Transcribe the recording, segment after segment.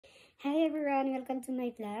Hi everyone! Welcome to my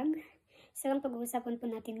vlog. So, ang pag-uusapan po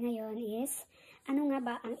natin ngayon is, ano nga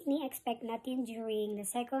ba ang ini-expect natin during the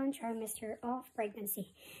second trimester of pregnancy?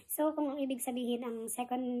 So, kung ang ibig sabihin ang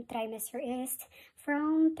second trimester is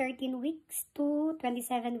from 13 weeks to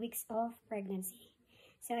 27 weeks of pregnancy.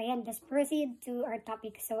 So, ayan, let's proceed to our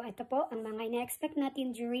topic. So, ito po ang mga ini-expect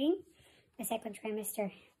natin during the second trimester.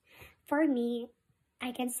 For me, I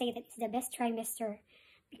can say that it's the best trimester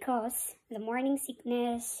because the morning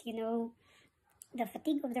sickness, the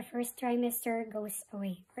fatigue of the first trimester goes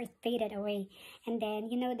away or it faded away. And then,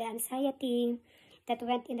 the anxiety that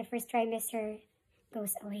went in the first trimester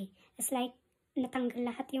goes away. It's like, natanggal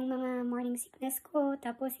lahat yung mga morning sickness ko.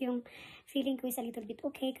 Tapos yung feeling ko is a little bit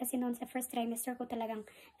okay kasi noon sa first trimester ko talagang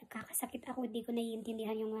nagkakasakit ako. Hindi ko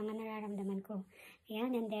naiintindihan yung mga nararamdaman ko.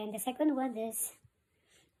 Ayan, and then the second one is,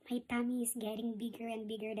 my tummy is getting bigger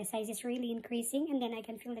and bigger. The size is really increasing and then I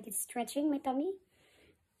can feel that it's stretching my tummy.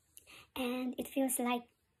 And it feels like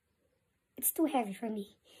it's too heavy for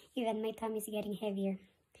me. Even my tummy is getting heavier.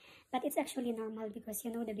 But it's actually normal because,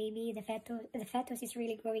 the baby, the fetus is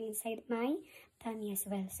really growing inside my tummy as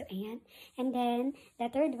well. So, ayan. And then,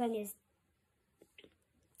 the third one is,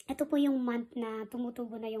 ito po yung month na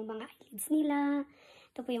tumutubo na yung mga eyelids nila.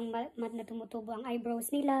 Ito po yung month na tumutubo ang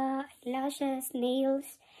eyebrows nila, eyelashes,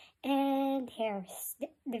 nails, and hairs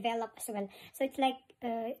develop as well. So it's like,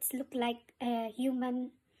 it's look like a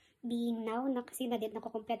human being now na kasi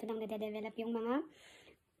nakukompleto nang nade-develop yung mga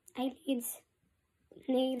eyelids,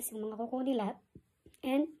 nails, yung mga kuko nila.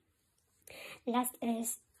 And last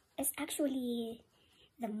is actually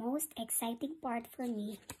the most exciting part for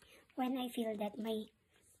me when I feel that my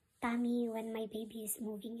tummy, when my baby is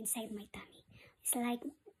moving inside my tummy. It's like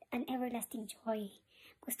an everlasting joy.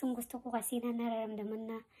 Gustong-gusto ko kasi na nararamdaman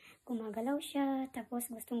na gumagalaw siya. Tapos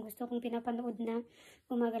gustong-gusto kong pinapanood na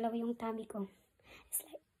gumagalaw yung tummy ko. It's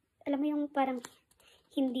like, alam mo yung parang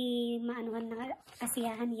hindi maanuhan na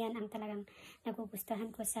kasiyahan, yan ang talagang nagugustuhan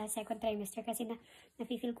ko sa second trimester. Kasi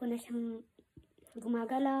nafe-feel ko na siyang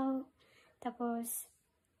gumagalaw. Tapos,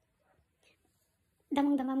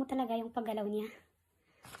 damang-dama mo talaga yung paggalaw niya.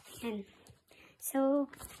 Yan. So,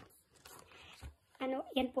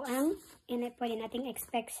 yan po ang pwede nating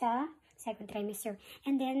expect sa second trimester.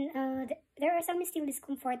 And then, there are some still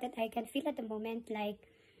discomfort that I can feel at the moment, like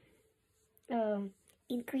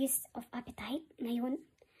increase of appetite. Ngayon,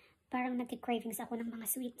 parang nagki-cravings ako ng mga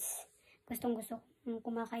sweets. Gustong-gusto kong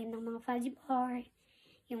kumakain ng mga fudgy bar,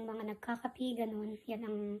 yung mga nagkakapi, ganun. Yan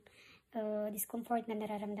ang discomfort na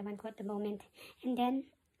nararamdaman ko at the moment. And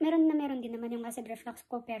then, meron din naman yung acid reflux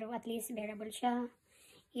ko, pero at least bearable siya.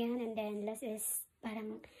 Yan, and then last is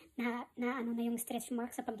parang na yung stretch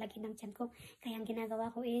mark sa paglaki ng tiyan ko. Kaya ang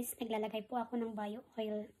ginagawa ko is naglalagay po ako ng bio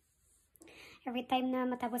oil. Every time na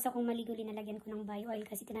matapos akong maligo, linalagyan ko ng bio oil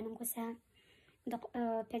kasi tinanong ko sa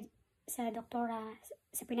doktora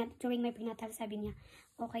during my prenatal, sabi niya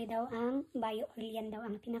okay daw ang bio oil, yan daw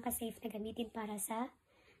ang pinaka-safe na gamitin para sa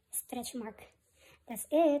stretch mark. That's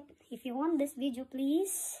it. If you want this video,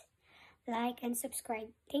 please like and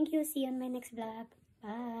subscribe. Thank you. See you on my next vlog.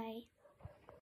 Bye.